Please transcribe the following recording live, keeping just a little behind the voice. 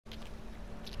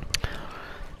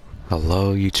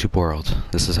Hello YouTube world,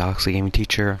 this is Alex the Gaming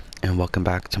Teacher, and welcome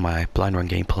back to my blind run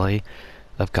gameplay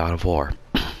of God of War.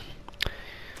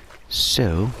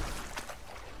 So,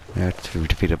 after we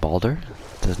defeated Baldur,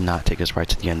 does not take us right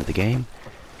to the end of the game.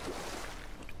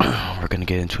 We're gonna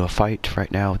get into a fight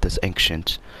right now with this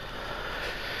Ancient.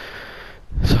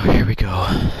 So here we go.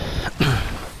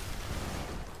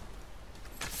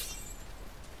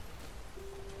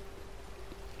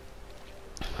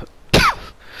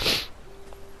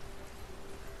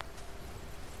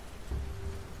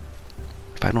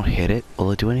 If I don't hit it,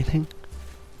 will it do anything?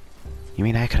 You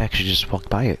mean I could actually just walk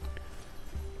by it?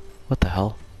 What the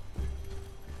hell?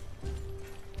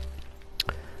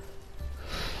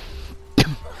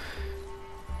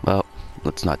 Well,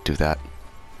 let's not do that.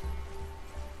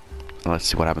 Let's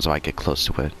see what happens when I get close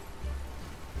to it.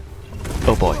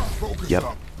 Oh boy. Yep.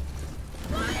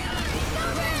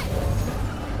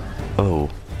 Oh.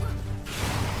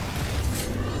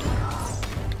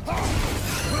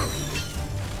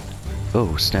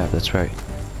 Oh, snap, that's right.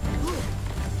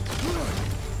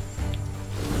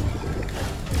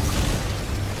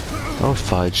 Oh,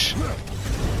 fudge.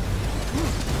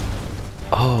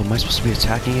 Oh, am I supposed to be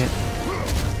attacking it?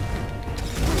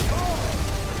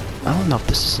 I don't know if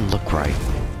this doesn't look right.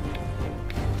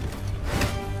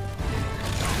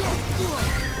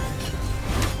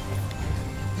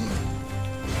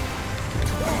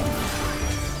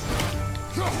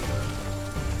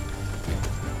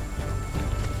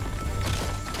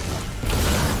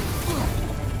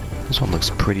 This one looks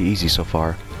pretty easy so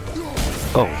far.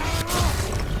 Oh.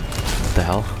 What the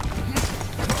hell?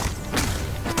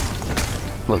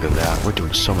 Look at that, we're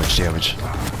doing so much damage.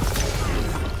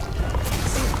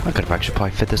 I could have actually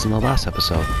probably fit this in the last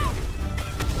episode.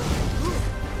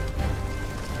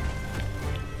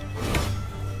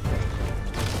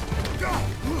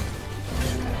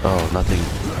 Oh,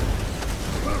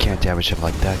 nothing. Can't damage him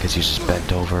like that because he's just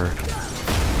bent over.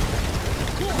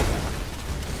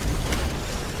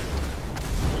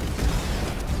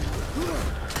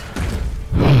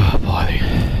 Oh boy.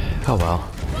 Oh well.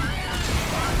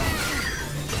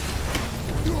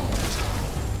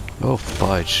 Oh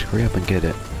fudge, hurry up and get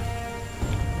it.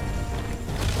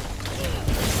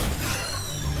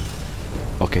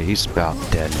 Okay, he's about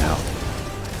dead now.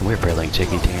 And we're barely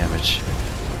taking damage.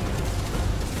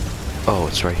 Oh,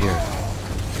 it's right here.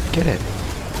 Get it.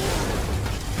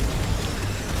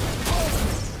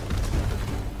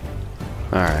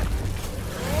 Alright.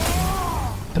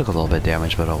 Took a little bit of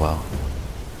damage, but oh well.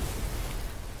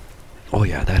 Oh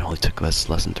yeah, that only took us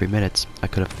less than 3 minutes. I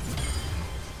didn't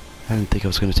think it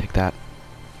was gonna take that,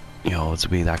 to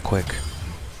be that quick.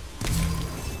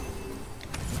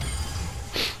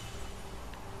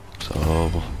 So,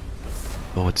 oh,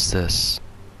 what's this?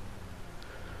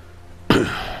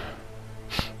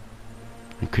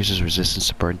 Increases resistance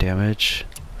to burn damage.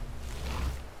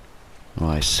 Oh,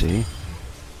 I see.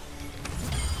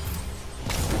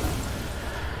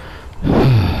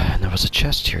 And there was a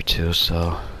chest here too,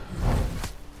 so...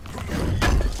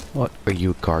 What are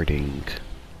you guarding?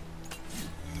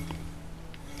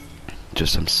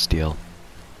 Just some steel.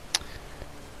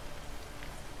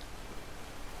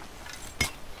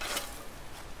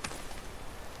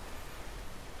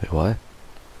 Wait, what?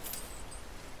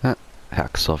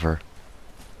 Hack silver.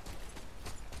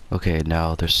 Okay,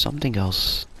 now there's something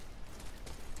else.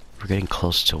 We're getting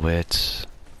close to it.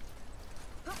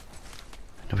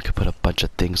 And we could put a bunch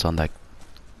of things on that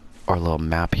our little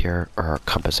map here, or our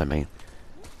compass, I mean.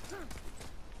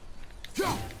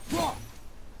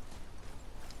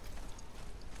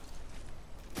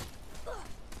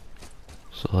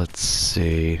 So let's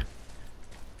see.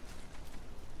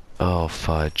 Oh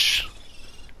fudge.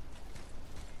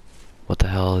 What the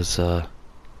hell is how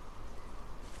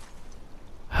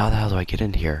the hell do I get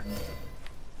in here?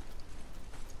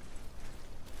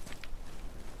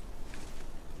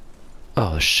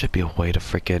 Oh, there should be a way to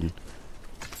freaking...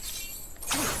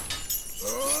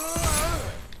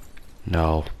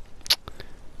 No.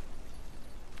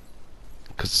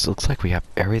 Because it looks like we have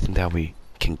everything that we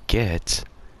can get.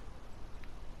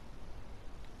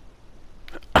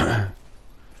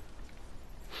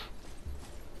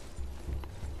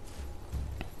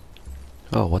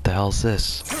 Oh, what the hell is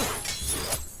this?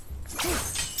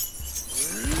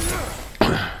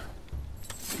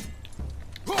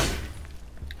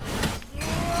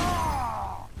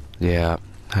 Yeah,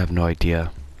 I have no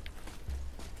idea.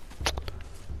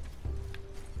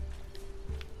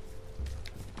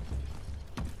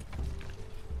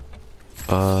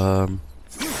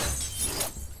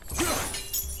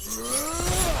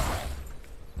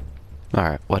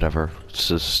 Alright, whatever. Let's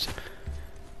just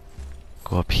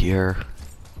go up here.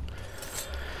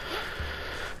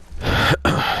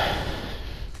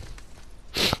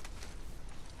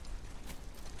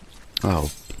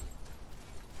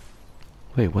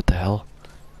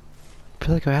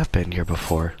 like I have been here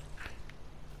before.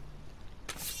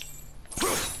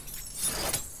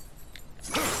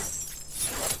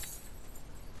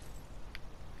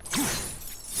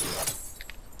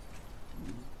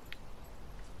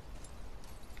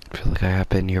 I feel like I have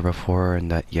been here before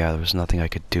and that, yeah, there was nothing I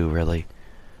could do, really.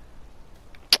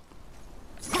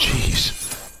 Jeez.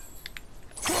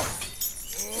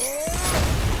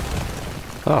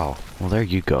 Oh, well there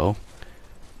you go.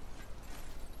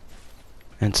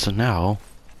 And so now,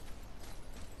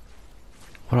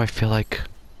 what do I feel like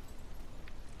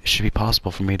it should be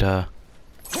possible for me to...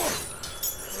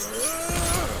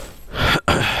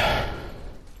 I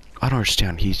don't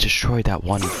understand. He destroyed that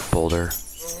one boulder.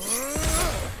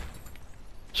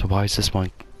 So why is this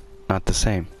one not the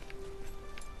same?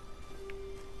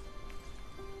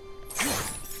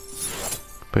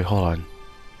 Wait, hold on.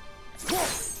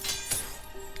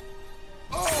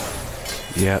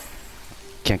 Yep.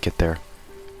 Can't get there.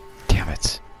 Damn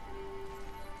it.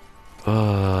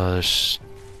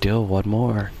 Still one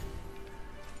more.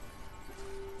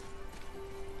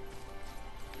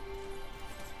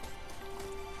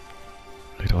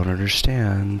 I don't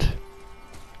understand.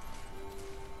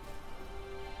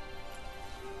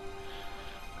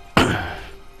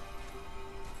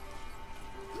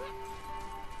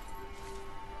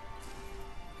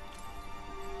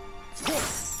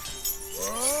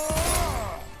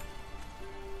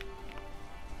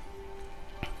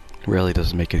 Really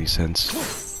doesn't make any sense.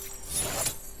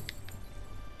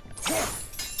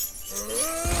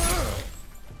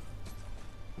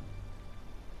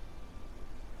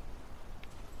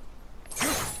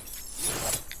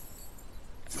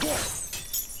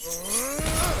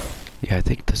 Yeah, I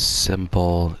think the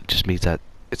symbol just means that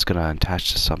it's gonna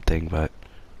attach to something, but...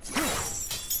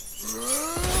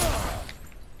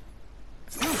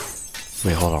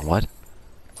 Wait, hold on, what?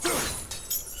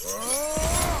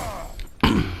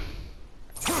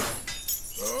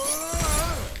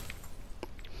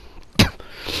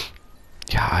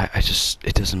 Yeah, I just...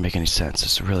 It doesn't make any sense.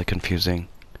 It's really confusing.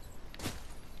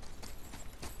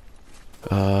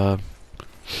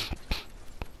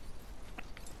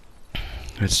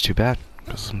 It's too bad,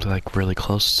 because I'm like really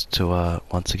close to,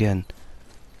 once again,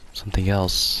 something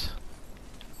else.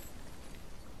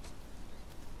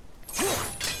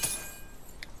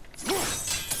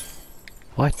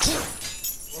 What?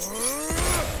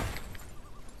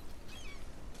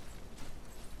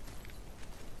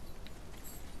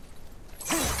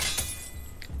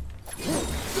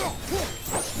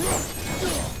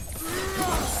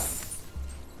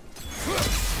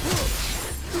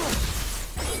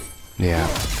 Yeah,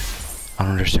 I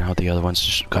don't understand how the other ones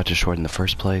just got destroyed in the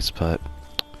first place, but...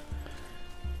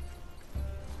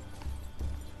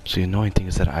 So the annoying thing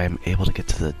is that I am able to get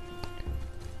to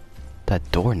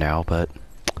that door now, but...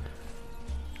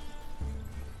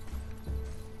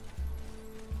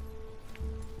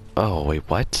 Oh, wait,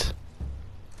 what?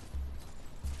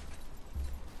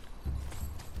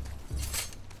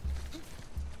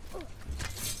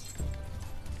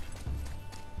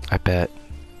 I bet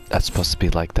that's supposed to be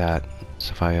like that.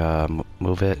 So if I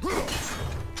move it.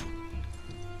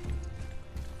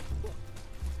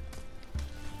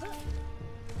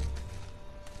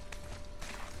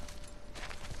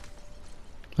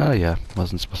 Oh yeah,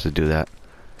 wasn't supposed to do that.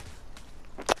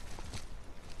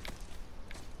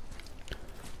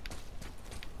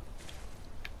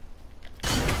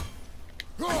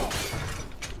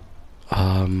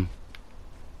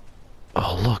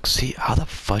 Oh look, see, how the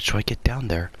fudge do I get down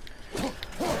there?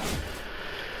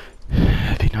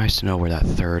 It'd be nice to know where that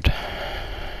third...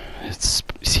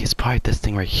 See, it's probably this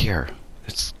thing right here.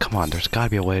 Come on, there's gotta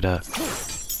be a way to...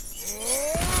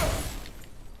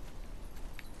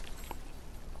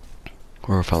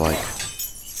 Or if I like...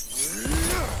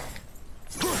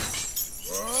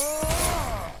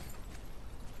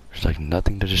 There's like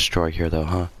nothing to destroy here though,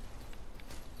 huh?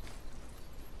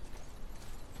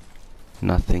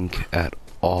 Nothing at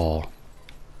all.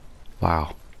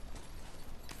 Wow.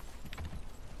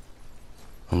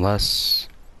 Unless...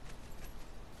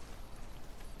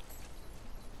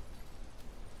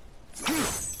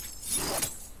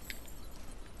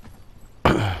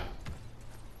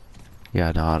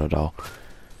 Yeah, no, I don't know.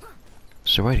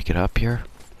 Is there a way to get up here?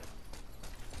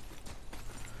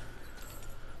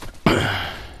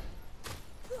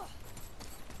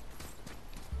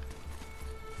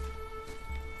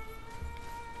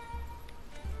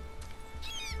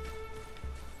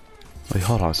 Wait,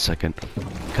 hold on a second.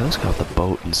 Okay, let's go out the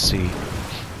boat and see.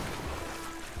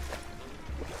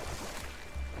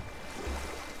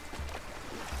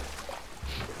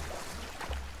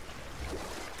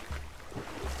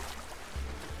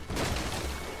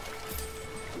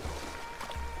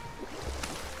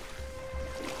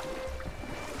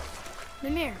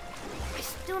 Mimir, I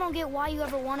still don't get why you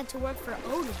ever wanted to work for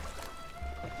Odin.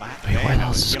 Back Wait, then, where the I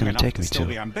hell is was this young gonna enough take me still to?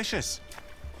 be ambitious.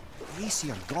 The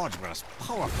Aesir gods were as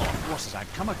powerful a forces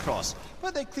I'd come across,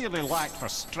 but they clearly lacked for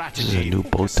strategy, This is a new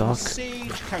boat focus, and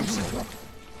dock? sage counsel.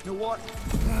 You know what?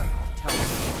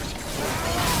 Tell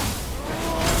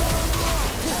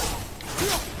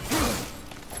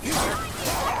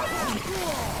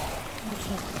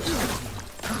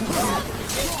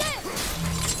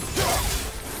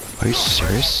Are you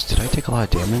serious? Did I take a lot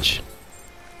of damage?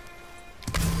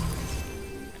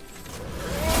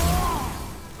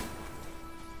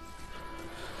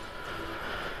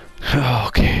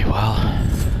 Okay, well,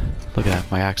 look at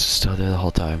that. My axe is still there the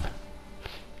whole time.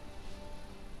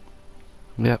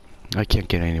 Yep, I can't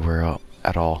get anywhere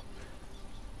at all.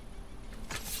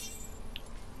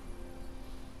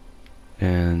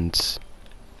 And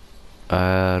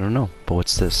I don't know, but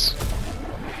what's this?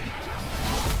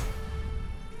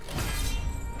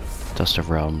 Dust of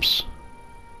Realms.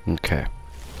 Okay.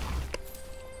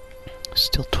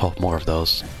 Still 12 more of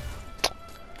those.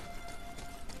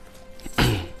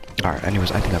 Alright,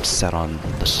 anyways, I think I'm set on,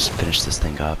 let's just finish this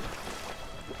thing up.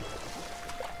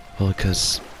 Well,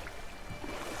 because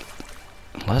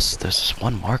unless there's this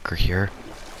one marker here.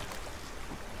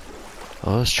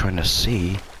 I was trying to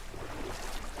see.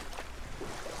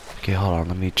 Okay, hold on,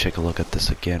 let me take a look at this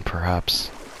again,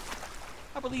 perhaps.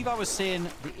 I believe I was saying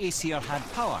the Aesir had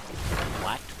power, but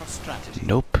lacked for strategy.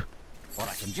 Nope. Or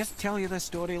I can just tell you this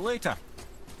story later.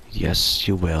 Yes,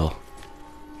 you will.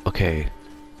 Okay.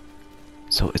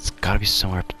 So it's gotta be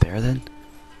somewhere up there then?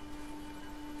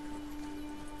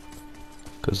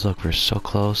 Cause look, we're so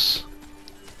close.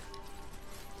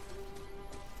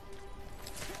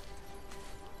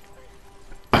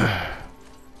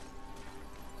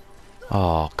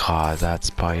 Oh god, that's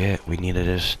probably it. We need to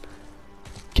just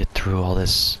get through all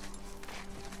this.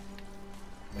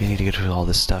 We need to get through all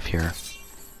this stuff here.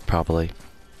 Probably.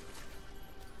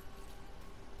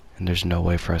 And there's no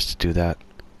way for us to do that.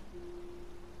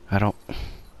 I don't...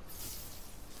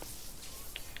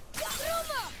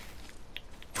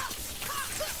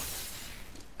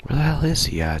 Where the hell is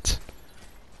he at?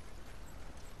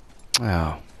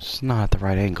 Oh, it's not at the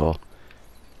right angle.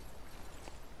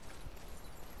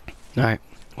 Alright,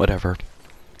 whatever.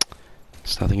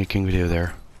 There's nothing you can do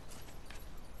there.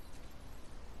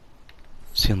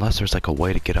 See, unless there's like a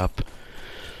way to get up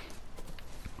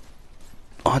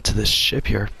onto this ship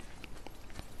here.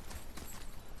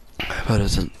 But it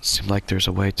doesn't seem like there's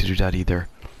a way to do that either.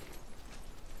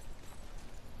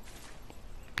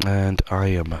 And I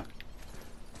am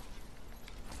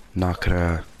not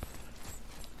gonna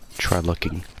try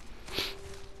looking.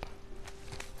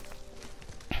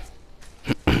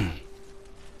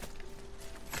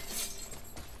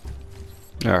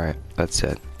 Alright, that's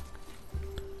it.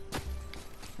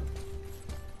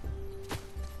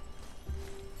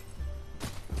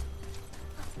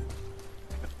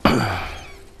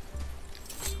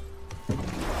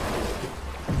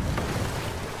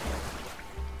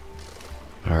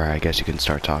 Alright, I guess you can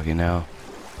start talking now.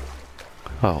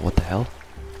 Oh, what the hell?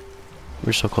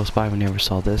 We're so close by, we never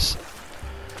saw this.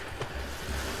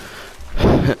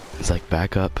 It's like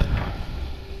back up.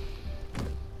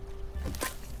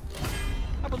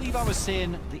 I believe I was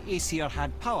saying the Aesir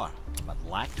had power, but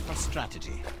lacked for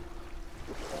strategy.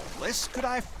 All this could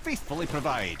I faithfully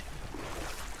provide.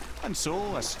 And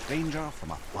so, a stranger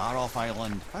from a far-off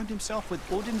island found himself with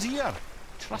Odin's ear,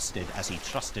 trusted as he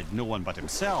trusted no one but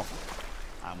himself.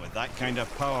 And with that kind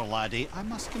of power, laddie, I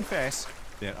must confess,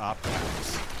 there are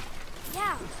perils.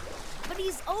 Yeah, but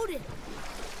he's Odin.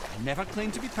 I never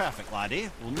claimed to be perfect, laddie,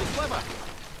 only clever.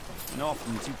 And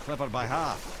often too clever by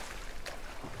half.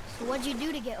 So what'd you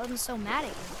do to get Odin so mad at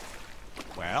you?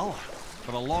 Well,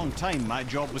 for a long time my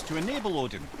job was to enable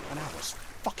Odin, and I was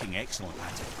fucking excellent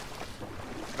at it.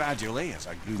 Gradually, as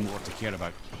I grew more to care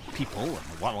about people and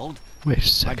the world, Wait a my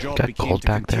second, job got became gold to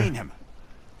back contain there? him,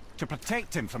 to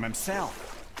protect him from himself.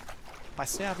 By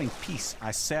serving peace,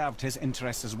 I served his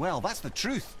interests as well, that's the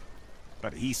truth.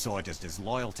 But he saw it as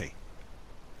disloyalty.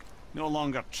 No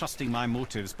longer trusting my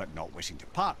motives, but not wishing to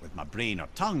part with my brain or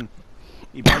tongue,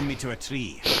 he bound me to a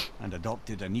tree and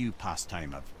adopted a new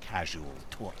pastime of casual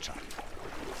torture.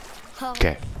 Well,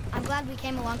 Okay. I'm glad we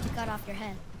came along to cut off your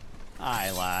head.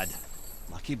 Aye, lad.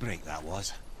 Lucky break that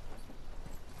was.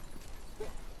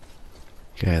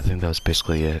 Yeah, I think that was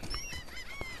basically it.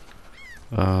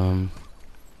 Come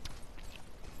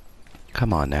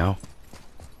on now.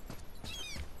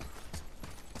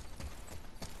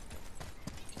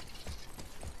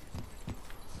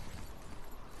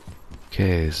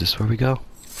 Okay, is this where we go?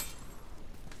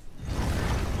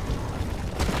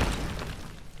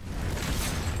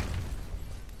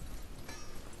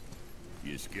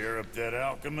 scare up that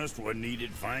alchemist what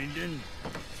needed finding?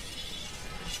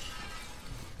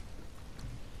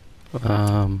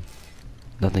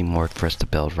 Nothing more for us to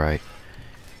build, right?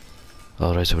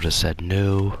 Otherwise I would have said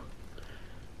no.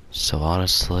 So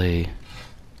honestly...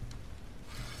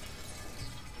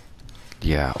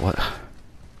 yeah, what?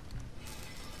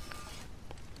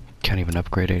 Can't even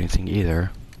upgrade anything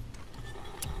either.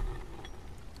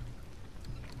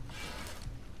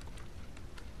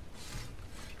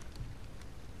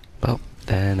 Well,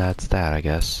 then that's that, I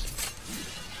guess.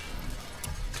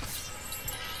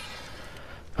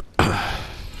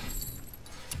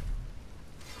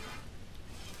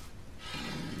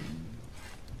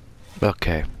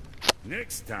 Okay.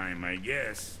 Next time, I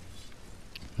guess.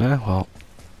 Well,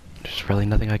 there's really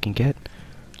nothing I can get.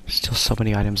 There's still so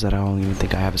many items that I don't even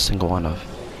think I have a single one of.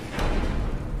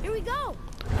 Here we go!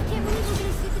 I can't believe we're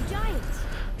gonna see the giants.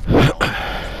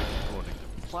 According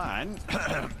to plan,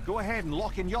 go ahead and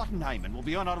lock in Jotunheim and we'll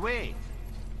be on our way.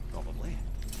 Probably.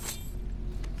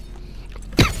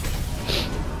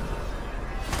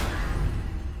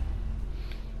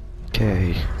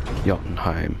 Okay,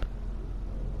 Jotunheim.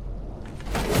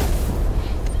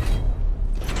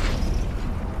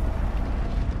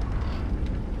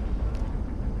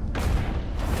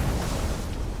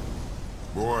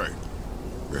 Boy,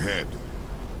 ahead.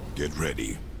 Get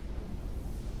ready.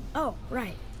 Oh,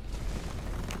 right.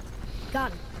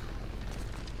 Got it.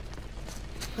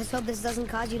 Let's hope this doesn't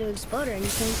cause you to explode or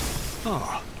anything.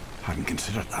 Oh, hadn't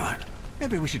considered that.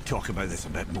 Maybe we should talk about this a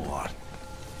bit more.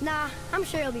 Nah, I'm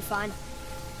sure you'll be fine.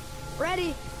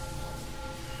 Ready?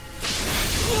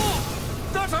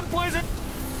 That's unpleasant!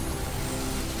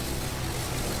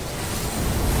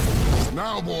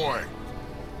 Now, boy!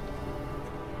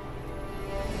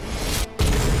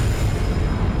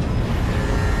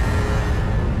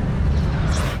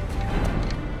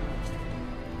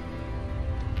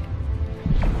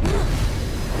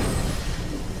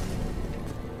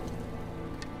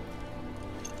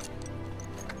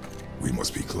 We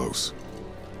must be close.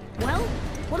 Well,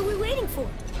 what are we waiting for?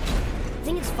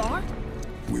 Think it's far?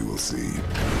 We will see.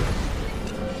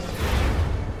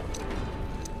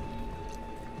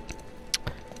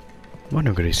 I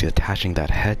wonder what he's attaching that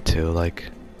head to, like...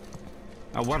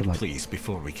 A word, like... please,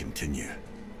 before we continue.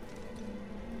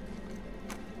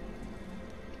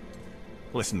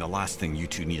 Listen, the last thing you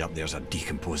two need up there's a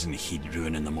decomposing heat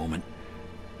ruin in the moment.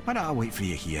 Why don't I wait for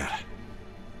you here?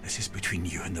 This is between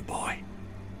you and the boy.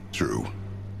 True.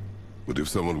 But if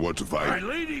someone were to My fight...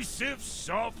 lady sips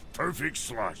soft, perfect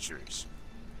sloshers.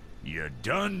 You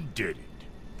done did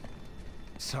it.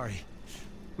 Sorry.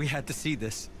 We had to see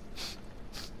this.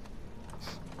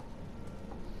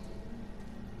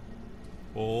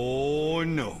 Oh,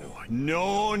 no.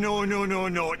 No, no, no, no,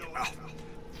 no.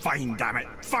 Fine, damn it.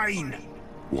 Fine.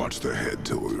 Watch the head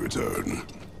till we return.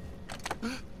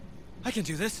 I can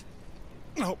do this.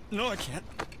 No, I can't.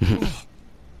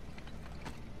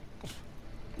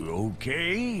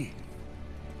 Okay.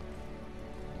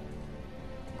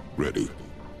 Ready.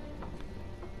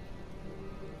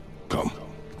 Come.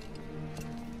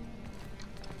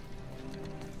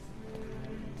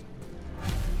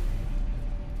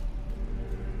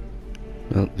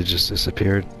 Well, it just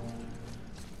disappeared.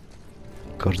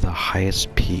 Go to the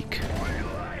highest peak.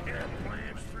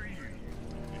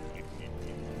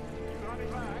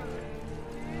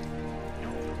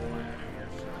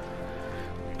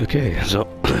 Okay, so...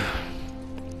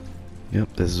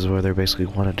 yep, this is what they basically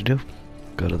wanted to do.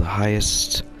 Go to the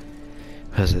highest...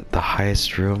 what is it? The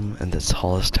highest room and the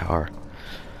tallest tower.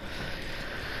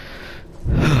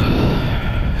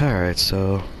 Alright,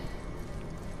 so...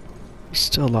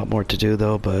 still a lot more to do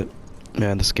though, but...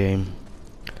 man, this game...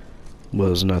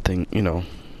 was nothing, you know...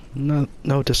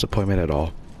 no disappointment at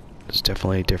all. It's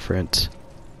definitely different.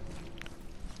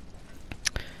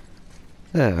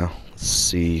 Yeah, let's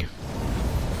see...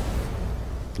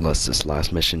 unless this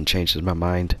last mission changes my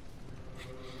mind.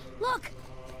 Look!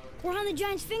 We're on the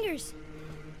giant's fingers.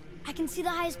 I can see the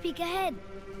highest peak ahead.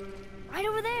 Right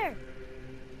over there.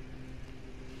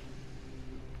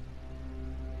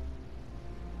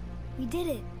 We did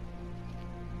it.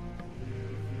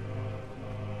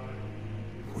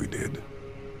 We did.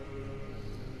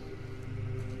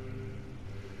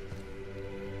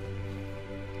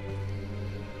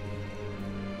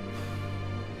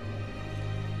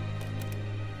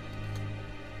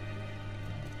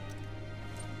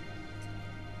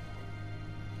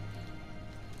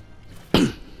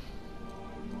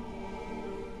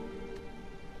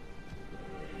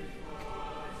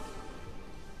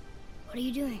 What are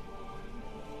you doing?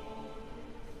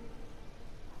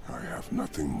 I have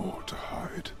nothing more to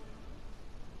hide.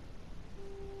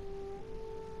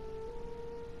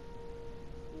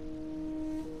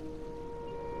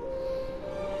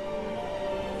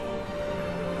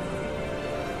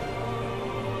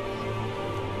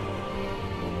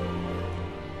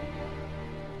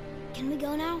 Can we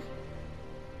go now?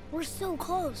 We're so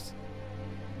close.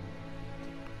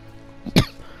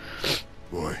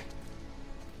 Boy.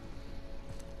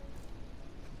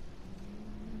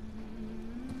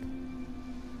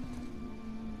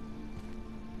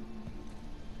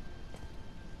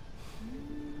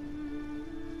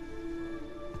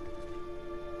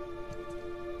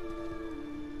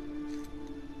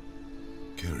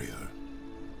 Carry her.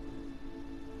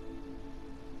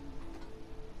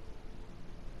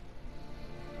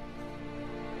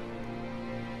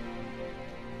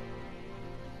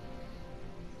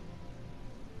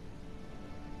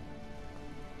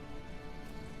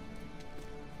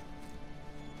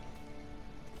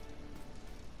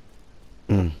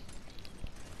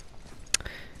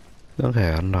 Okay,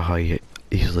 I don't know how you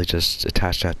easily just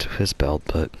attach that to his belt,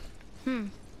 but...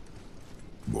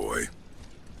 Boy.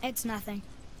 It's nothing.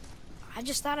 I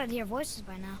just thought I'd hear voices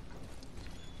by now.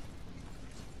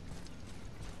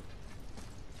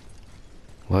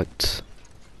 What?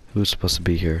 Who's supposed to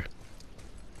be here?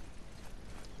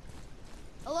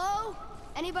 Hello?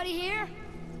 Anybody here?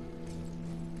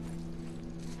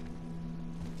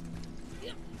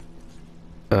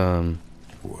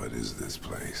 What is this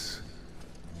place?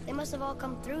 They must have all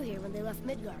come through here when they left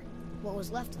Midgard. What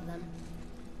was left of them.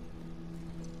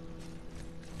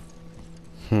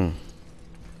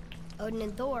 Odin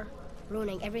and Thor,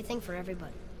 ruining everything for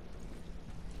everybody.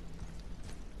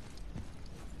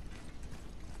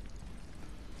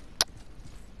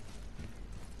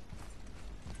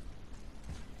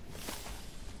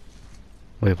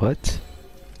 Wait, what?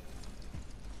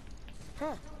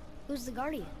 Huh. Who's the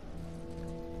Guardian?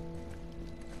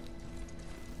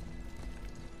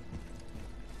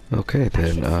 Okay, I should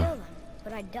then, feel them,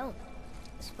 but I don't.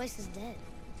 This place is dead.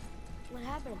 What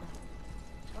happened to them?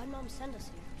 Why'd Mom send us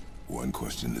here? One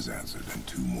question is answered and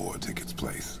two more take its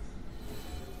place.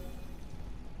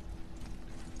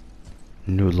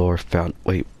 new lore found.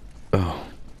 Wait. Oh.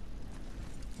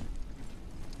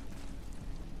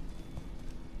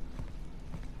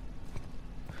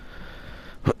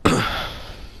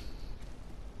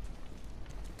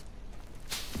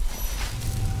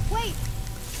 Wait!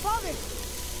 Father!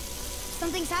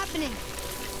 Something's happening.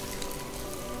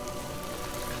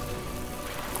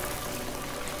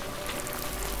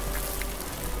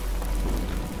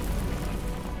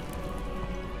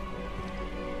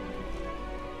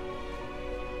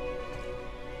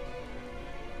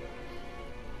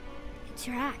 It's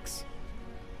your axe.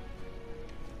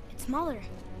 It's smaller.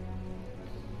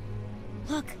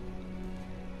 Look.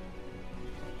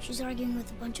 She's arguing with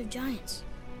a bunch of giants.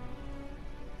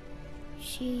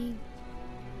 She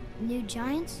knew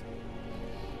giants?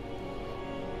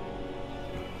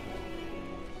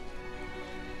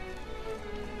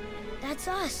 That's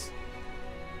us.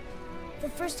 The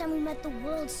first time we met the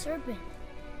world serpent.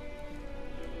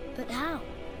 But how?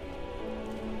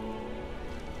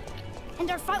 And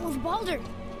our fight with Baldur.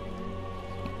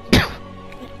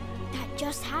 But that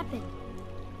just happened.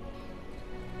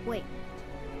 Wait.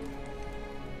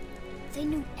 They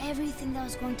knew everything that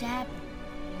was going to happen.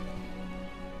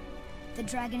 The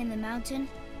dragon in the mountain,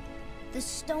 the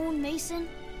stone mason,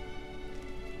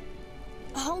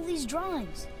 all these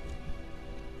drawings.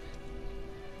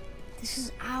 This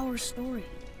is our story.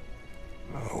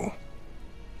 No.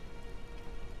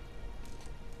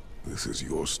 This is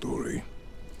your story.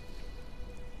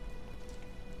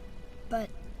 But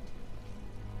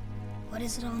what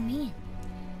does it all mean?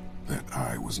 That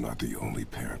I was not the only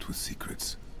parent with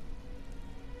secrets.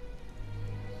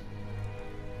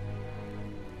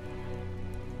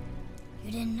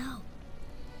 You didn't know.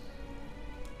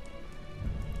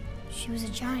 She was a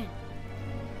giant.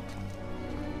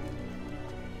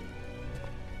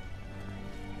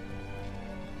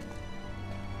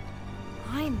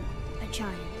 I'm a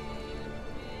giant.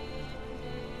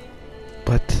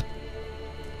 But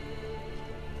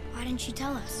Why didn't she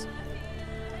tell us?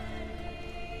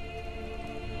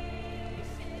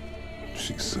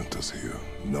 She sent us here,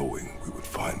 knowing we would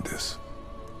find this.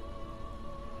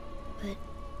 But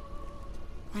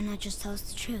why not just tell us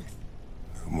the truth?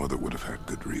 Her mother would have had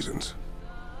good reasons.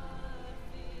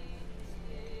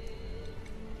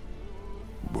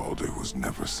 Baldur was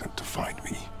never sent to find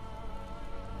me.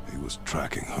 He was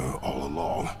tracking her all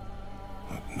along,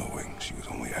 not knowing she was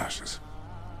only ashes.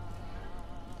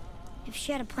 If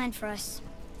she had a plan for us,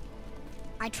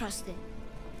 I trust it.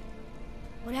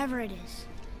 Whatever it is.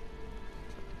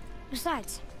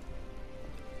 Besides,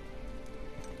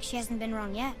 she hasn't been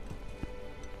wrong yet.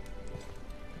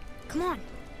 Come on.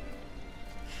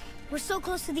 We're so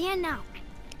close to the end now.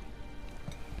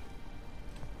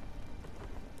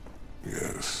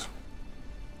 Yes.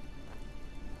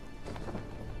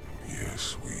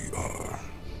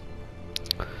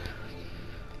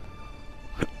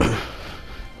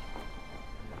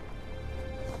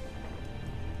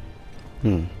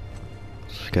 So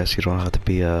I guess you don't have to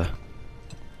be a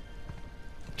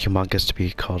humongous to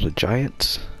be called a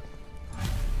giant.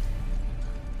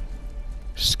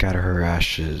 Scatter her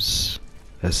ashes.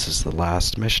 This is the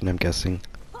last mission, I'm guessing.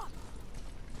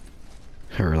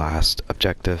 Her last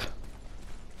objective.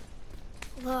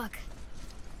 Look,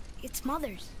 it's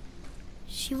Mother's.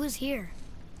 She was here.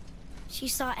 She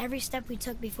saw every step we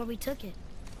took before we took it.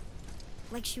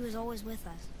 Like she was always with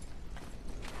us.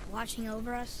 Watching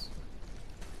over us.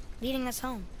 Leading us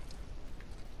home.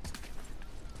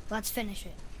 Let's finish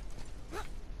it.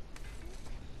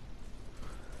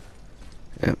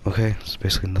 Yeah, okay, there's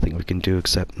basically nothing we can do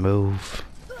except move.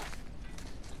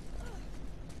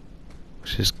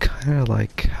 Which is kind of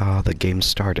like how the game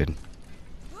started.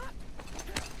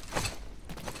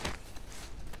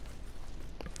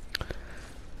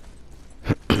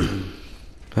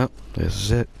 Oh, this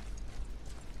is it.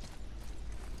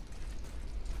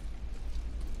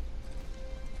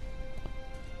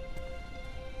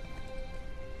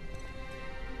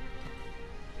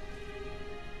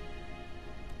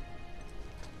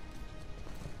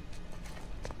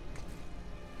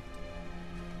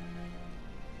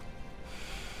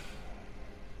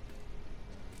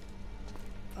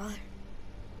 Father,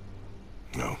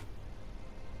 No.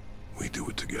 We do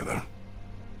it together.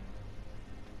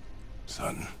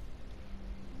 Son.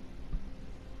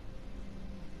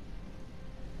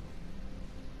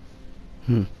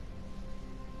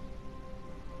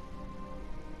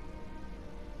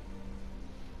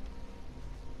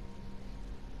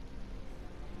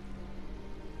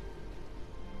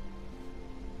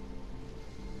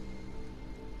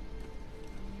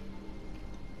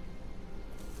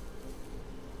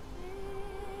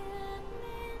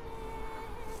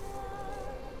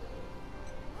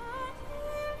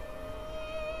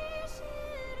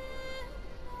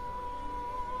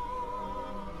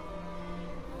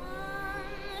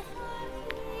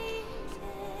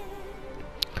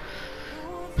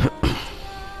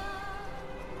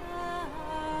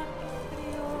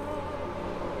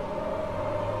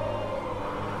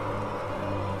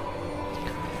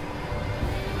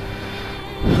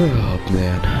 Oh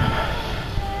man,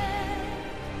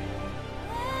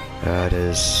 that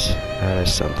is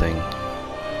something.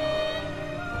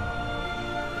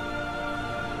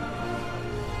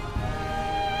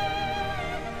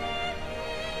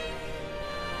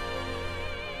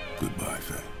 Goodbye,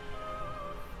 Faye.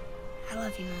 I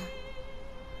love you, Mom.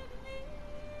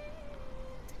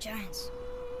 The Giants.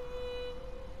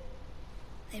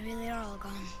 They really are all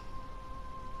gone.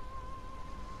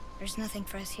 There's nothing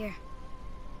for us here.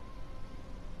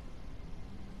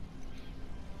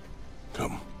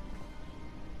 Come.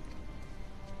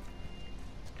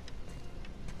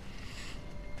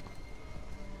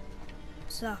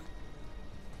 So,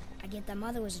 I get that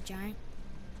Mother was a giant,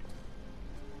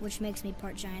 which makes me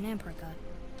part giant and part god.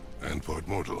 And part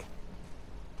mortal.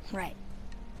 Right.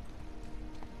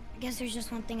 I guess there's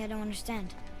just one thing I don't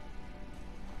understand.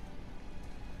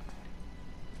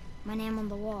 My name on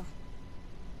the wall.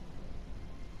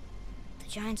 The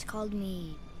Giants called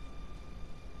me...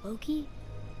 Loki?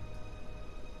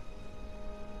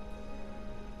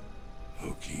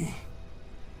 Loki.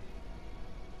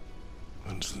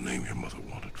 That's the name your mother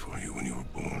wanted for you when you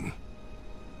were born.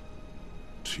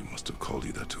 She must have called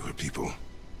you that to her people.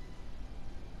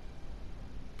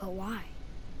 But why?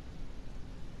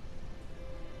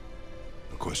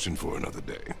 A question for another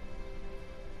day.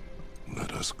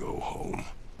 Let us go home.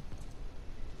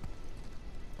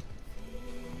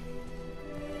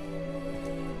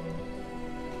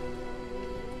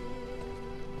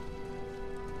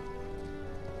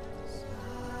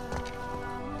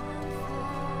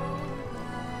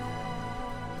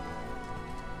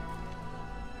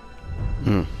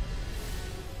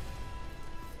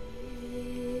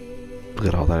 Look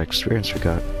at all that experience we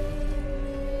got.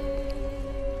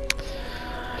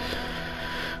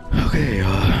 Okay,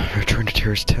 return to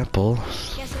Tyr's temple.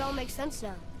 Guess it all makes sense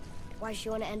now. Why she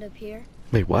want to end up here?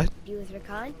 Wait, what? Be with her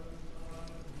kind?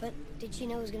 But did she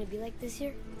know it was going to be like this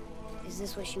here? Is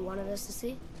this what she wanted us to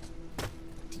see?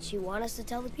 Did she want us to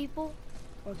tell the people?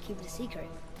 Or keep it a secret?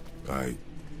 I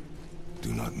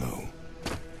do not know.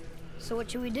 So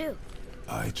what should we do?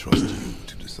 I trust you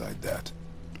to decide that.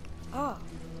 Oh.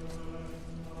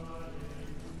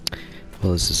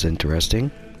 Well, this is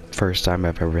interesting. First time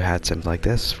I've ever had something like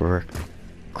this where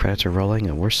credits are rolling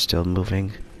and we're still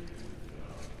moving.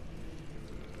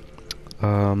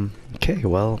 Okay,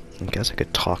 well, I guess I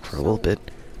could talk for a little bit.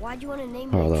 Why'd you want to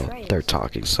name Although, Atreus? they're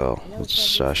talking, so I know let's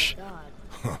it's like shush. he's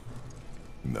a god.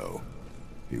 No.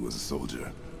 He was a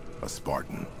soldier. A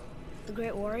Spartan. The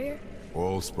Great Warrior?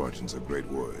 All Spartans are great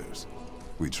warriors.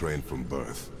 We trained from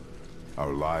birth.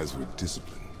 Our lives were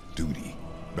discipline, duty,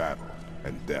 battle,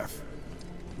 and death.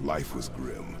 Life was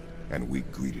grim, and we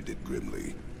greeted it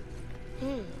grimly.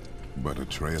 But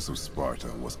Atreus of Sparta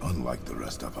was unlike the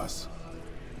rest of us.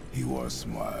 He wore a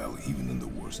smile even in the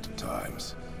worst of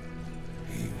times.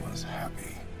 He was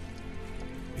happy.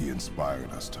 He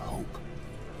inspired us to hope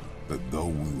that though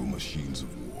we were machines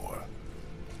of war,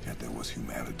 yet there was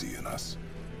humanity in us.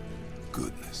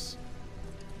 Goodness.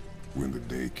 When the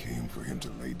day came for him to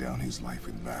lay down his life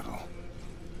in battle,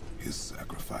 his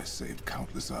sacrifice saved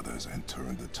countless others and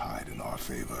turned the tide in our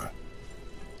favor.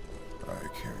 I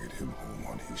carried him home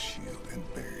on his shield and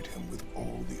buried him with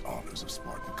all the honors of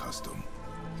Spartan custom.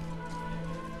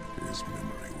 His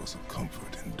memory was a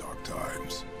comfort in dark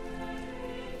times.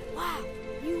 Wow,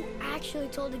 you actually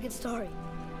told a good story.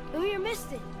 Mimir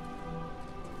missed it.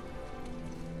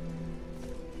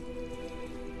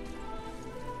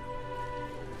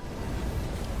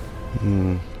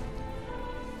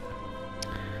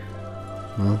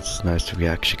 Well, it's nice that we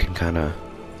actually can kind of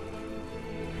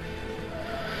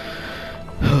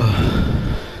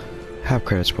have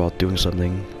credits while doing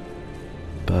something,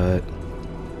 but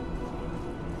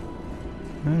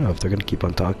I don't know if they're gonna keep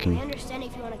on talking. I understand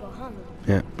if you want to go home.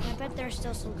 Yeah. I bet there are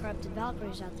still some corrupted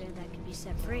Valkyries out there that could be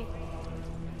set free.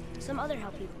 Some other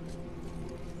help people.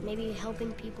 Maybe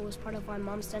helping people was part of why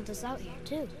Mom sent us out here,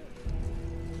 too.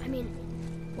 I mean,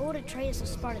 what would Atreus of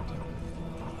Sparta do?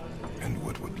 And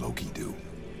what would Loki do?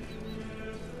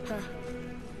 Huh.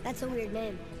 That's a weird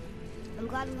name. I'm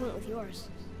glad we went with yours.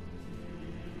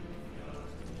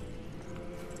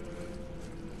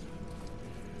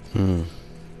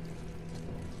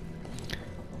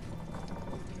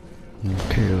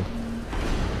 Okay.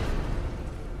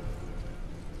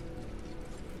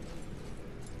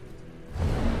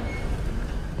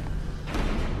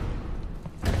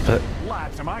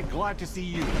 Lads, am I glad to see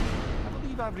you. I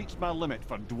believe I've reached my limit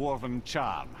for dwarven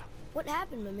charm. What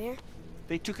happened, Mimir?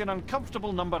 They took an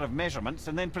uncomfortable number of measurements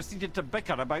and then proceeded to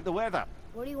bicker about the weather.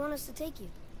 Where do you want us to take you?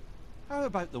 How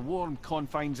about the warm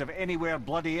confines of anywhere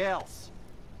bloody else?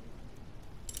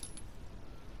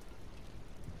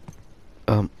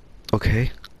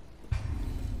 Okay.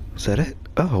 Is that it?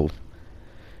 Oh.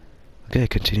 Okay,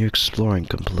 continue exploring.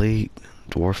 Complete.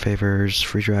 Dwarf favors,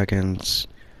 free dragons.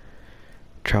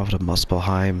 Travel to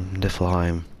Muspelheim,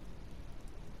 Niflheim.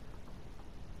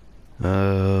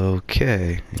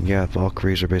 Okay. Yeah,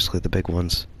 Valkyries are basically the big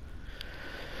ones.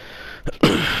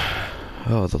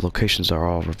 Oh, the locations are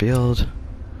all revealed.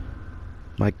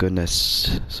 My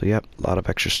goodness. So, yep, a lot of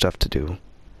extra stuff to do.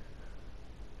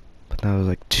 But now there's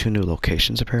like 2 new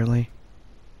locations, apparently.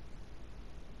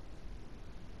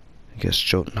 I guess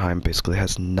Jotunheim basically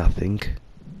has nothing.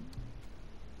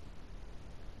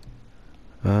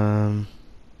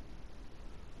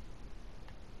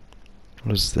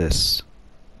 What is this?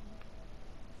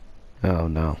 Oh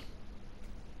no.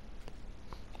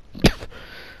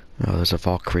 Oh, there's a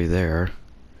Valkyrie there.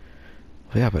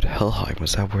 Well, yeah, but Helheim,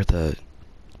 was that where the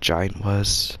giant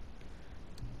was?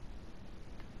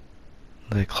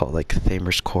 They call it like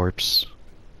Thamer's corpse.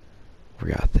 Or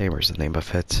yeah, Thamer's the name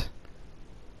of it.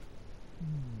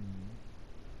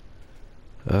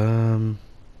 So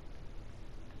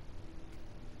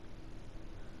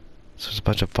there's a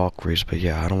bunch of Valkyries, but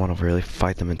yeah, I don't want to really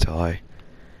fight them until I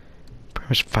pretty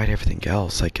much fight everything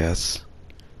else, I guess.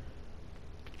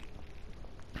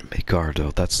 Midgard,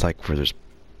 though, that's like where there's a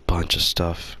bunch of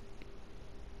stuff.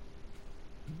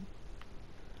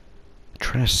 I'm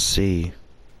trying to see.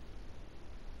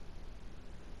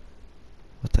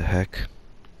 What the heck?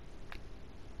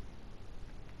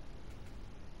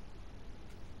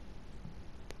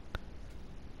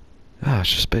 Ah, it's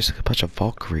just basically a bunch of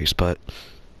Valkyries, but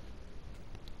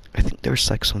I think there was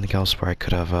like something else where I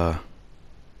could have,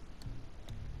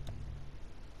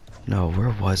 no, where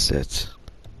was it?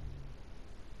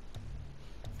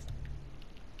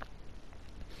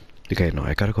 Okay, no,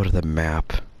 I gotta go to the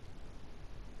map.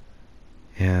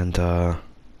 And,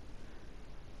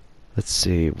 let's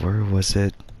see, where was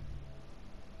it?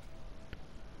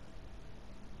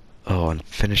 Oh,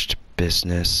 unfinished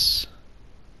business.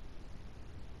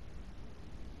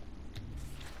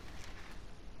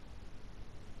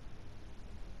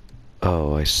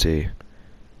 Oh, I see.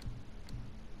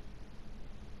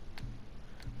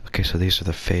 Okay, so these are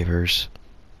the favors.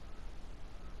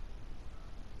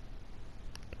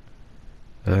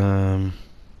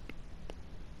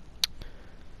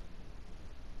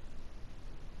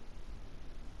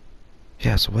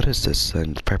 Yeah, so what is this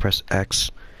then? If I press X,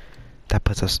 that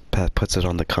puts it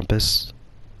on the compass.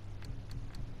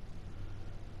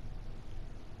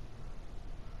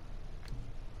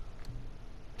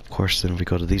 Of course, then we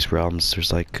go to these realms.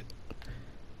 There's like a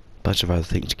bunch of other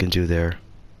things you can do there.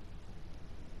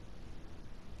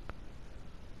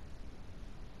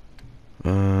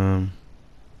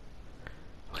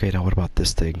 Okay, now what about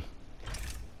this thing?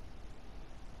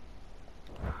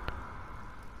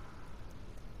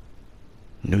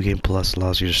 New Game Plus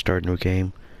allows you to start a new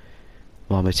game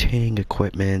while maintaining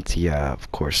equipment. Yeah,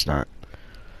 of course not.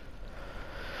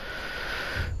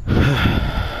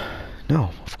 No,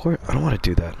 of course, I don't want to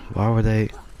do that. Why were they...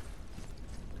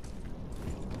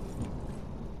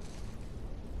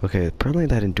 Okay, apparently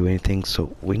that didn't do anything,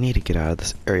 so we need to get out of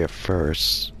this area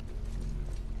first.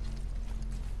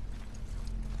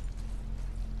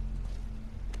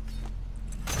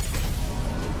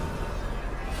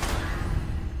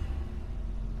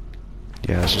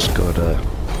 Yeah, let's just go to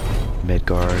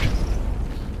Midgard.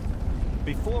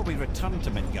 Before we return to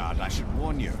Midgard, I should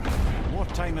warn you. More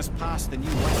time has passed than you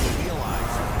likely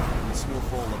realize. The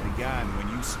snowfall that began when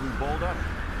you slew Baldur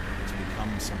has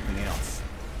become something else.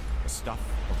 The stuff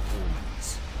of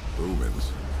omens.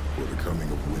 Omens for the coming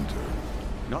of winter.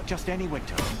 Not just any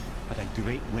winter, but a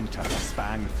great winter that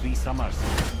spanned 3 summers.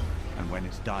 And when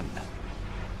it's done,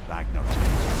 Ragnarok.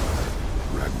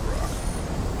 Ragnarok.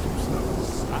 From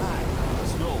snow. Aye,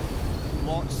 snow.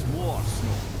 Lots more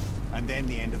snow. And then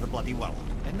the end of the bloody world.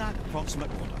 In that approximate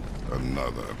order.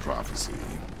 Another prophecy.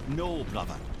 No,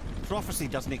 brother. Prophecy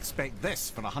doesn't expect this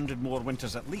for 100 more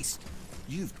winters at least.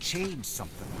 You've changed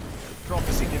something.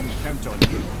 Prophecy didn't count on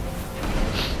you.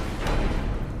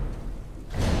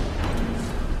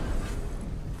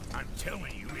 I'm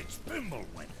telling you, it's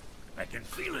Fimbulwinter. I can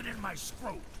feel it in my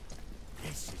scrot.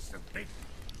 This is the big...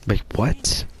 Wait,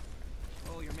 what?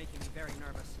 Oh, you're making me very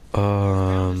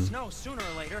nervous. Snow sooner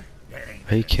or later.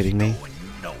 Are you kidding me? When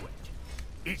you know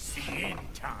it. It's the end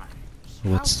times.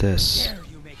 What's this? Dare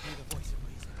you make me the voice of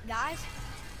reason? Guys,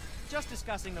 Just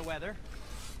discussing the weather.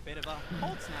 Bit of a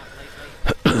cold snap lately.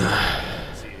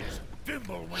 This is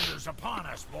Fimbulwinter's upon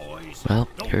us, boys. Well,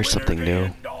 The here's winter something to new.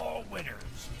 end all winters.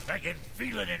 I can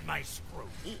feel it in my scrot.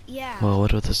 yeah. Well,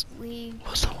 what was this? we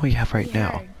What's the one we have right we now?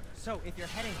 heard. So, if you're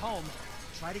heading home,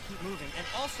 try to keep moving. And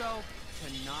also,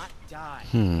 to not die.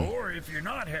 Or if you're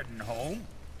not heading home,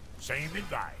 same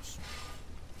advice.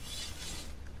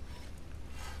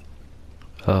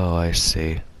 Oh, I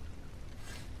see.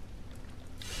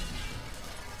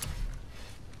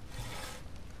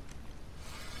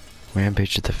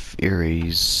 Rampage of the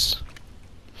Furies.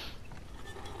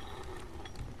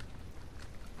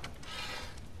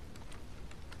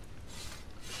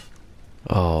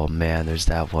 Oh man, there's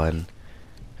that one.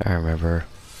 I remember.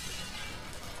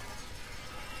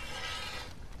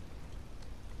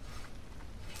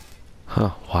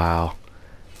 Huh, wow.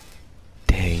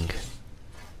 Dang.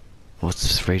 What's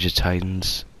this? Rage of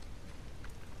Titans?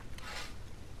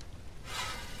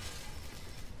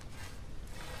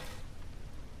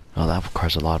 Oh, that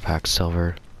requires a lot of pack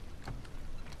silver.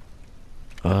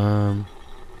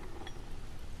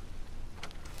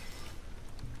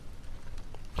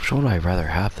 Which one would I rather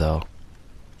have, though?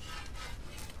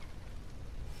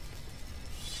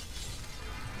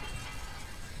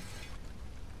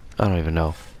 I don't even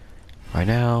know. Right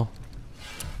now,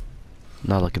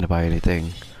 not looking to buy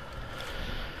anything.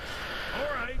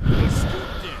 Alright, we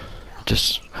scooped in.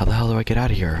 Just, how the hell do I get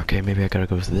out of here? Okay, maybe I gotta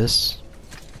go through this.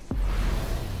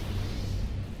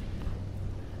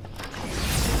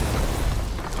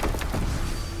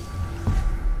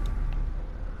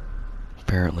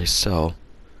 Apparently so.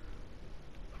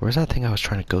 Where's that thing I was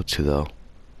trying to go to, though?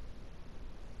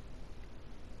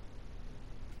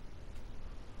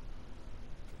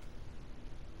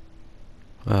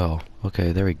 Oh,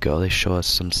 okay, there we go. They show us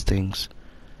some things.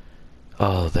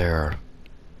 Oh, there.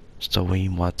 So we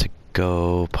want to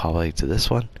go probably to this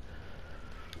one.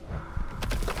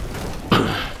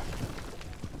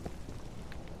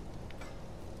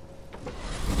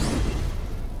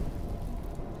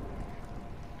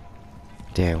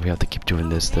 Damn, we have to keep doing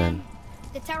this then.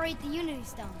 The tower ate the Unity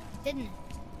Stone, didn't it?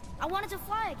 I wanted to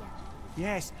fly again.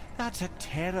 Yes, that's a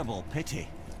terrible pity.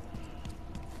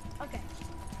 Okay.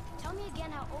 Tell me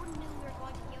again how Odin knew we were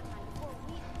going to Jotunheim before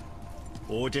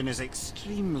we... Odin is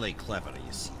extremely clever,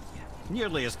 you see.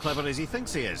 Nearly as clever as he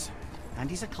thinks he is. And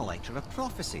he's a collector of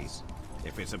prophecies.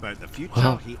 If it's about the future,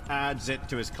 Well, he adds it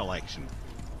to his collection.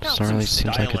 certainly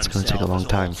seems like it's going to take a long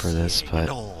time for this, but...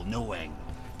 all-knowing.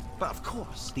 But of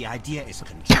course, the idea is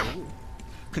control.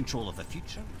 Control of the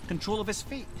future, control of his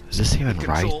fate. Is this even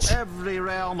Control right? every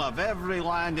realm of every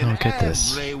land in Oh, get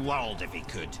this. every world if he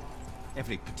could.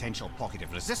 Every potential pocket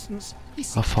of resistance, he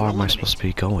seeks How far to am I supposed to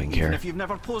be going Even here? if you've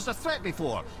never posed a threat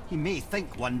before, he may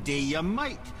think one day you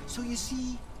might. So you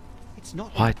see, It's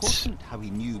not What? important how he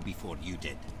knew before you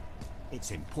did.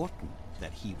 It's important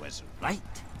that he was right.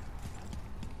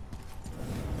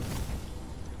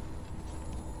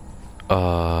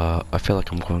 I feel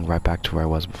like I'm going right back to where I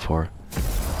was before.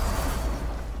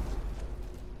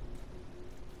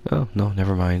 Oh, no,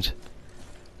 never mind.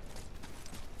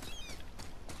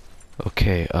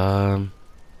 Okay,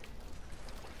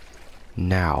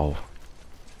 now.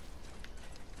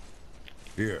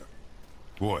 Here.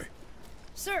 Boy.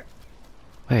 Sir,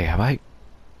 Hey, have I?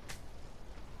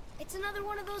 it's another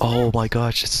one of those. Oh maps. my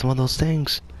gosh, it's one of those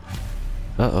things.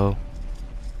 Uh-oh.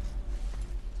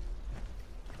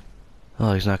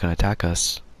 Oh, he's not gonna attack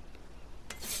us.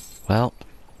 Well,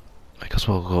 I guess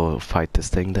we'll go fight this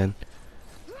thing then.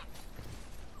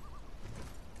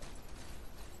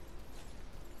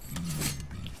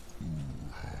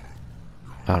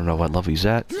 I don't know what level he's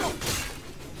at. Here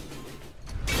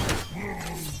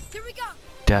we go.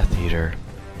 Death Eater.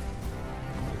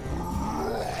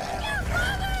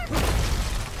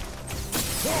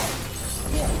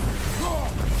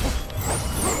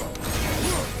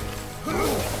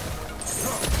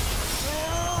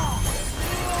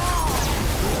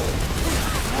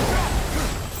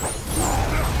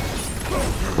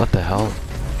 What the hell?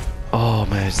 Oh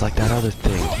man, it's like that other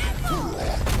thing.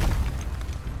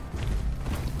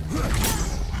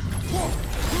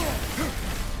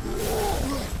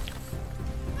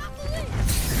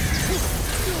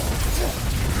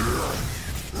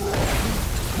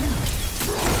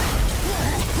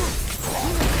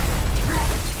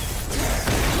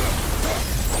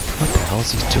 What the hell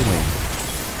is he doing?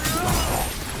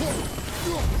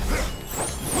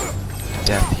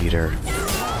 Death Eater.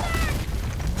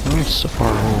 Oh, so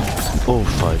far, oh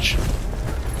fudge.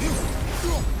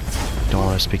 Don't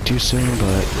want to speak too soon,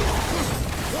 but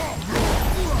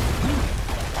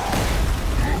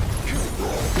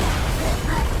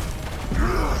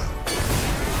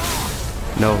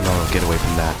no, get away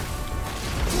from that.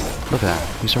 Look at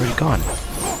that, he's already gone.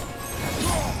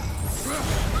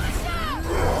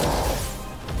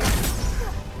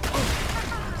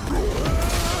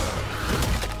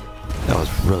 That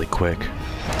was really quick.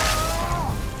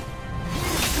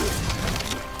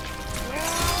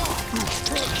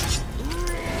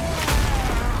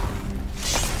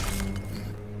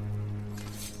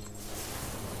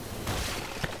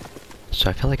 So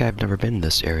I feel like I've never been in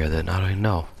this area then, I don't even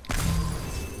know.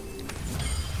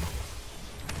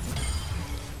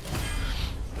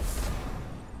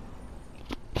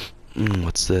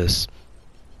 What's this?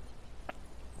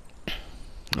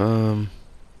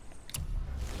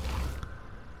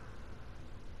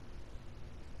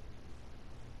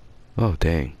 Oh,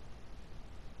 dang.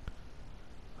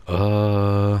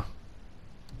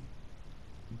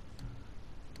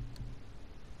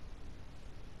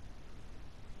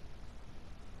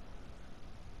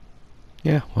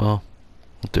 Yeah, well,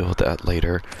 we'll deal with that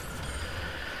later.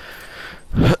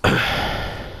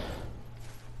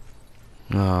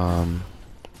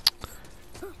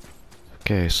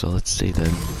 Okay, so let's see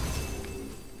then.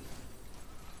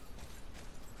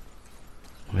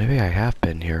 Maybe I have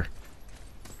been here.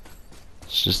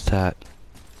 It's just that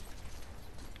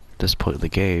at this point in the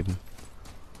game,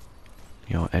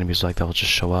 you know, enemies like that will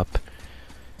just show up.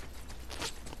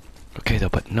 Okay though,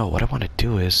 but no, what I want to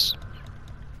do is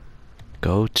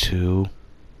go to,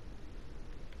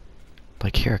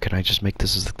 like, here, can I just make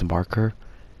this as like the marker?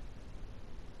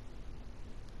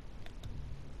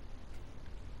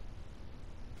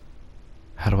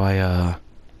 How do I, I'm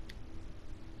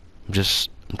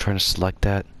trying to select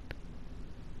that.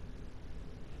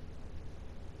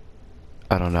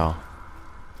 I don't know.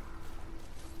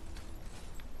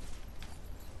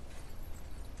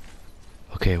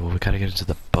 Okay, well, we gotta get into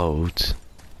the boat.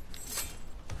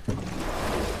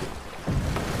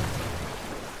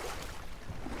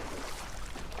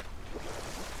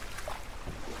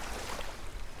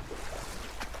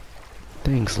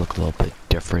 Things look a little bit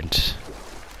different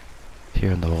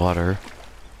here in the water.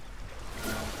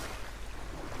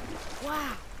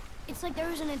 Wow, it's like there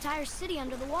was an entire city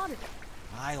under the water.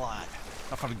 Aye, lad.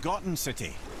 A forgotten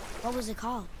city. What was it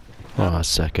called? Hold on a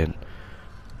second.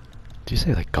 Do you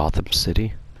say like Gotham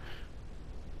City?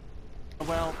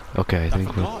 Well, Okay, I think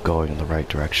we're forgot. going in the right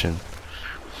direction.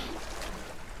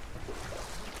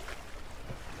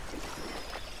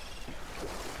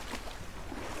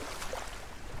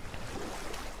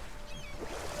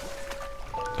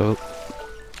 Oh,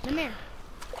 Namir,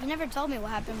 you never told me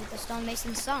what happened with the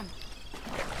stonemason's son.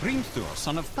 Hrimthur,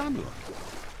 son of Thamur.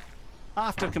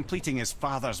 After completing his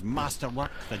father's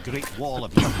masterwork, the Great Wall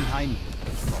of Jotunheim, he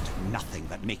thought of nothing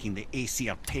but making the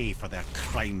Aesir pay for their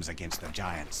crimes against the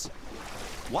giants.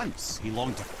 Once he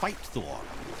longed to fight Thor,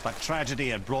 but tragedy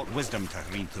had brought wisdom to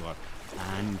Hrimthur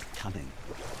and cunning.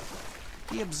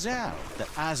 He observed that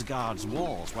Asgard's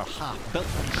walls were half built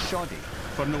and shoddy,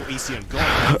 for no Aesir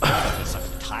god could bother with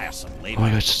such tiresome labour. Oh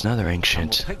my gosh, it's another And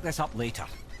ancient. we'll pick this up later.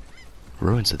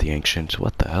 Ruins of the ancient.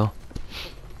 What the hell?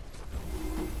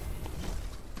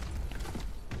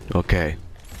 Okay.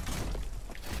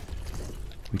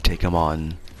 We take him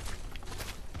on.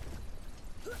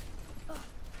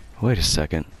 Wait a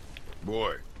second.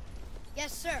 Boy,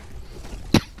 Yes, sir.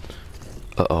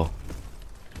 Uh-oh.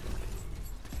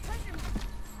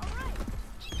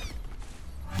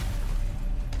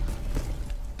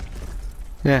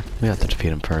 Yeah, we have to defeat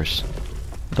him first.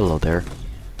 Hello there.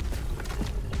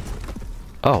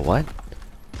 Oh, what?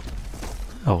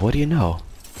 Oh, what do you know?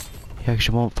 He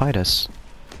actually won't fight us.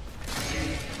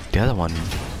 The other one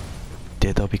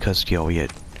did though, because, you know, we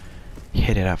had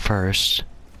hit it at first.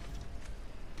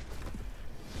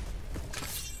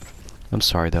 I'm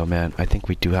sorry though, man. I think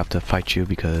we do have to fight you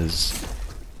because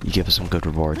you give us some good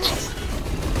rewards.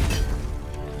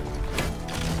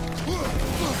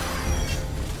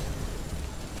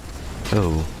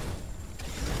 Oh.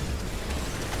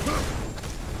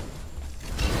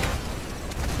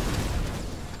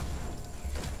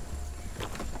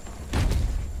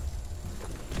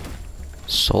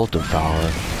 Soul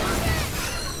Devourer.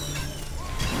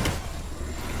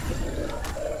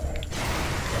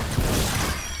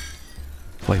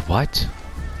 Wait, what?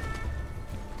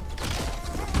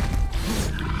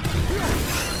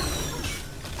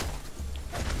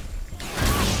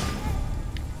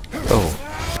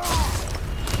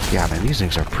 Oh. Yeah, man, these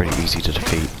things are pretty easy to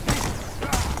defeat.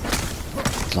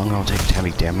 As long as I don't take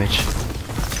heavy damage.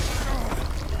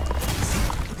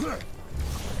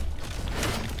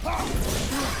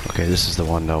 Okay, this is the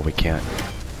one, no, we can't.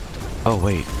 Oh,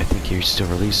 wait, I think you still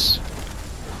release.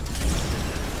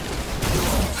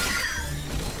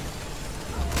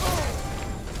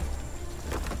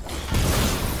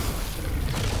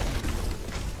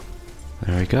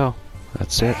 There we go.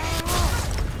 That's it.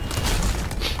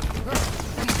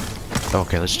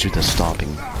 Okay, let's do the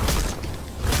stomping.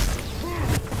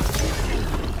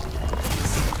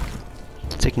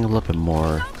 Taking a little bit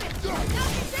more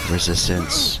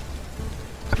resistance.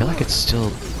 I feel like we're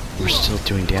still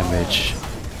doing damage.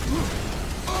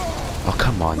 Oh,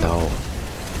 come on, though.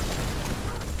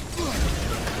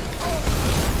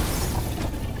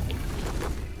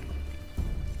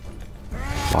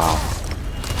 Wow.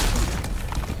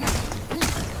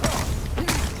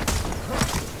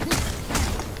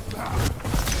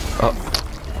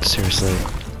 Oh, seriously.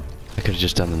 I could have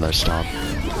just done another stomp.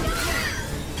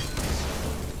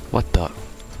 What the?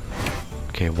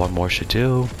 Okay, one more should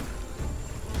do.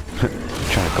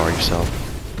 Trying to guard yourself.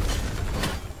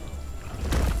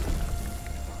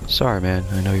 Sorry, man.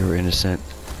 I know you were innocent.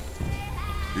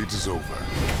 it is over.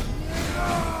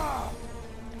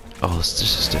 Oh, this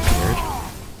just appeared.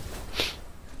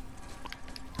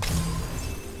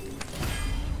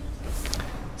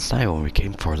 It's not even what we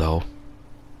came for, though.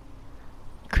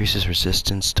 Increases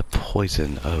resistance to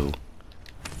poison. Oh.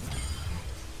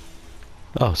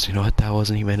 Oh, so you know what? That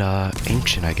wasn't even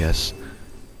ancient, I guess.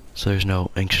 So there's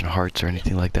no ancient hearts or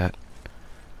anything like that.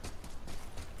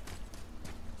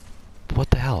 But what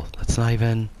the hell? That's not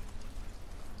even...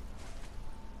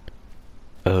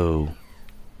 Oh.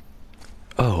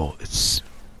 Oh, it's...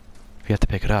 We have to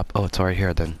pick it up. Oh, it's already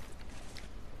here then.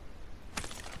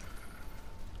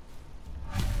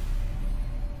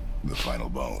 The final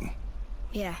bone.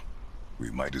 Yeah. We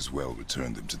might as well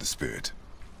return them to the spirit.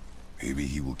 Maybe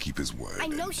he will keep his word. I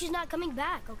know she's not coming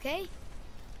back, okay?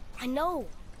 I know.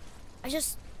 I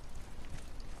just...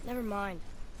 Never mind.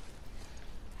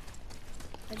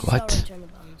 I just What? saw return the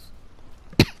bones.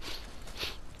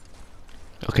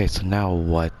 Okay, so now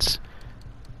what?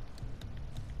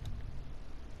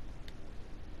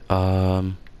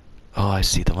 Oh, I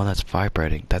see. The one that's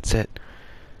vibrating. That's it.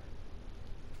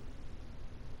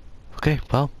 Okay,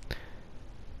 well.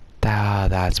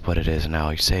 That's what it is now.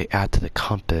 You say add to the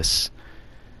compass.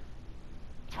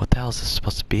 What the hell is this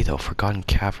supposed to be, though? Forgotten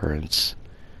Caverns.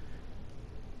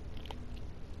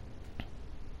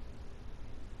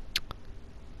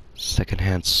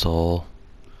 Secondhand soul.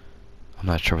 I'm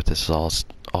not sure what this is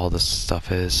all this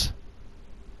stuff is.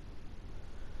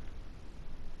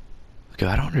 Okay,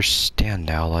 I don't understand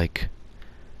now, like...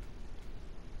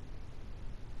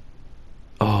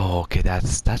 Oh, okay,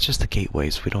 that's just the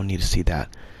gateways. We don't need to see that.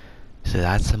 So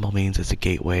that symbol means it's a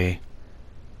gateway.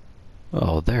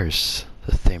 Oh, there's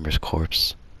the Thamer's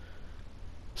corpse.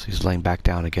 So he's laying back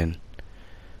down again.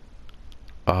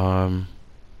 Okay,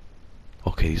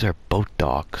 these are boat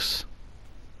docks.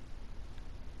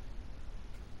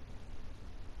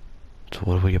 So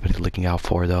what are we going to be looking out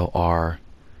for, though, are...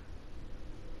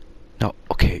 No,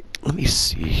 okay, let me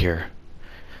see here.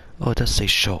 Oh, it does say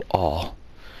show all.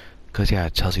 Because, yeah,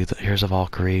 it tells you that here's the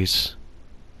Valkyries.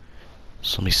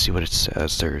 So let me see what it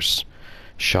says. There's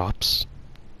shops,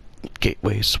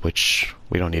 gateways, which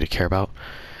we don't need to care about.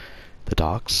 The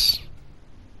docks,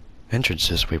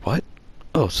 entrances. Wait, what?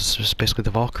 Oh, so it's just basically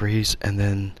the Valkyries and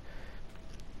then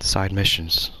side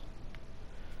missions.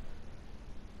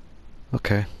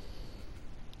 Okay.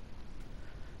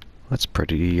 That's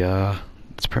pretty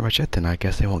much it then. I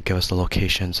guess they won't give us the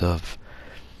locations of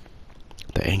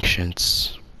the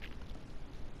ancients.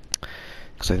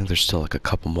 Because I think there's still like a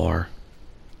couple more.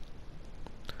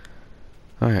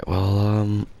 Alright,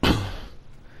 well,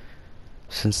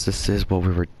 since this is what we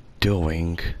were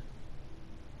doing...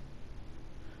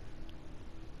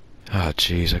 Ah,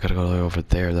 jeez, I gotta go over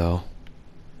there, though.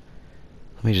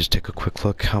 Let me just take a quick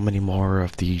look. How many more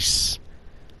of these...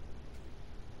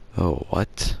 Oh,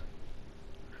 what?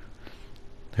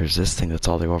 There's this thing that's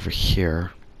all the way over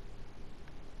here.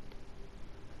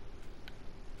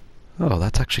 Oh,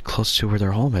 that's actually close to where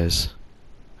their home is,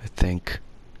 I think.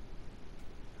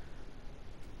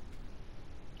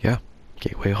 Yeah,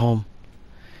 gateway home.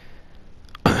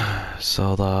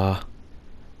 So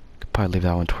could probably leave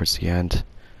that one towards the end.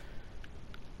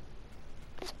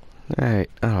 Alright,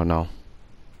 I don't know.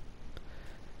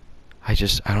 I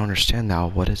don't understand now.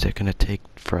 What is it gonna take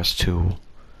for us to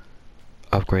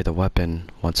upgrade the weapon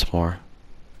once more?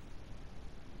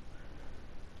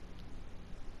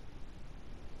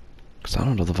 Because I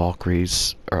don't know, the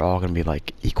Valkyries are all gonna be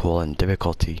like equal in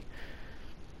difficulty.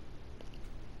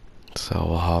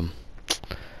 So,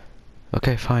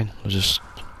 okay, fine. We'll just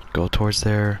go towards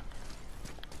there.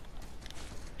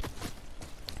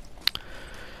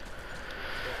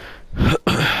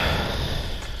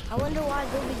 I wonder why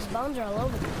Gobi's bones are all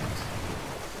over the place.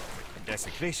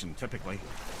 Desecration, typically.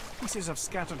 Pieces of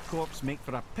scattered corpse make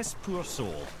for a piss-poor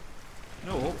soul.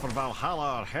 No hope for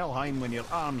Valhalla or Helheim when your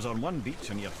arm's on one beach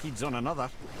and your head's on another.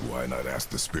 Why not ask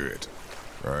the spirit?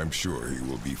 I'm sure he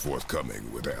will be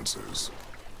forthcoming with answers.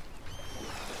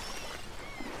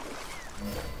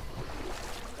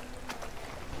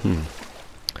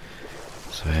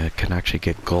 So I can actually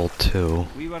get gold too.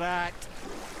 We were at...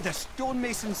 The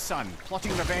stonemason's son,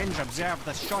 plotting revenge, observed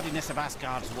the shoddiness of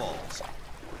Asgard's walls.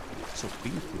 So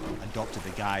Hrimthur adopted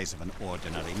the guise of an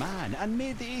ordinary man and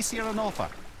made the Aesir an offer.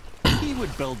 He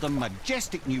would build them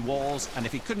majestic new walls, and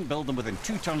if he couldn't build them within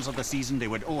 2 turns of the season, they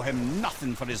would owe him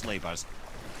nothing for his labours.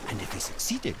 And if he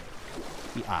succeeded,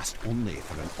 he asked only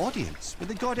for an audience with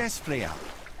the goddess Freya.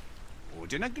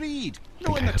 Odin agreed,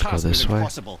 knowing the task was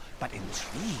impossible, but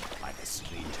intrigued by this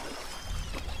stranger.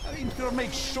 Hrimthur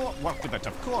made short work with it,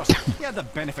 of course. He had the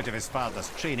benefit of his father's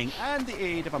training and the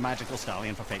aid of a magical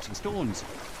stallion for fetching stones.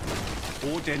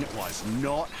 Odin was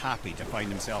not happy to find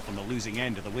himself on the losing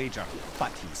end of the wager,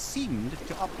 but he seemed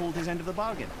to uphold his end of the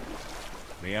bargain.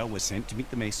 Freya was sent to meet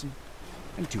the mason,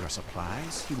 and to her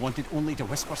surprise, he wanted only to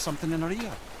whisper something in her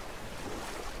ear.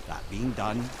 That being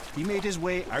done, he made his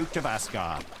way out of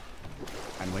Asgard.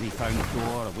 And when he found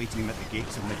Thor awaiting him at the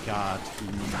gates of Midgard, he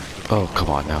knew he Oh,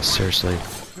 come on now, seriously.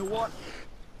 You know what?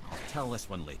 I'll tell this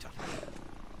one later.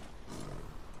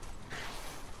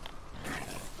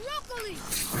 Broccoli!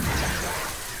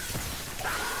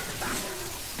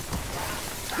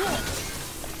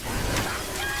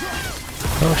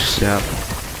 Oh, snap.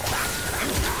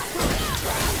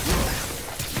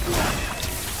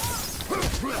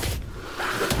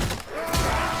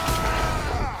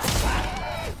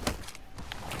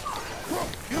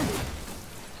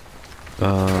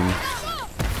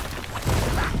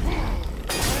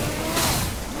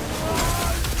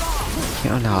 You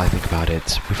know, now I think about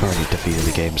it, we've already defeated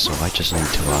the game, so I just need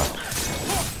to,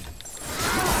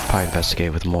 probably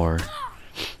investigate with more,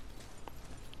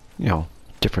 you know,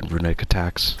 different runic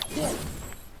attacks.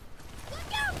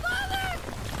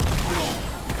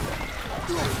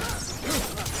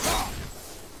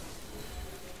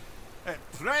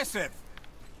 Impressive!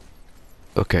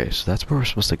 Okay, so that's where we're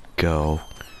supposed to go.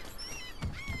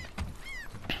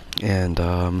 And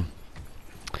I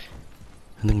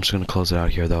think I'm just gonna close it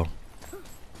out here, though.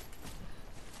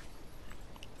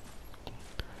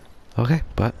 Okay,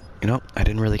 but, you know, I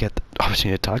didn't really get the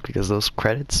opportunity to talk because those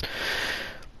credits,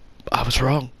 I was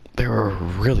wrong. They were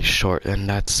really short, and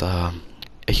that's a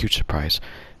huge surprise.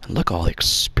 And look at all the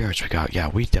experience we got. Yeah,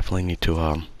 we definitely need to,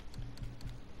 I'm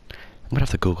gonna have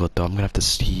to Google it, though. I'm gonna have to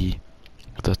see.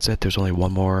 That's it. There's only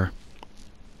one more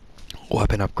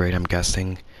weapon upgrade, I'm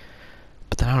guessing.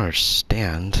 But then I don't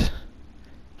understand.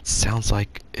 It sounds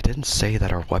like it didn't say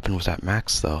that our weapon was at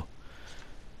max, though.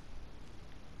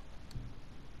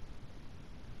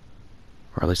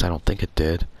 Or at least I don't think it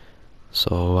did.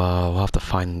 So we'll have to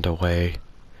find a way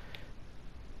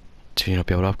to, you know,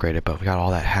 be able to upgrade it. But we got all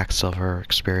that hack silver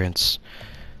experience,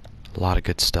 a lot of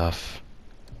good stuff.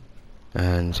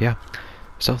 And yeah,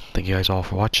 so thank you guys all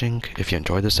for watching. If you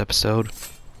enjoyed this episode,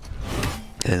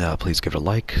 then please give it a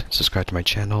like, subscribe to my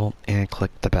channel, and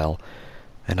click the bell.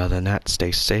 And other than that,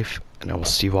 stay safe, and I will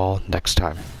see you all next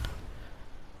time.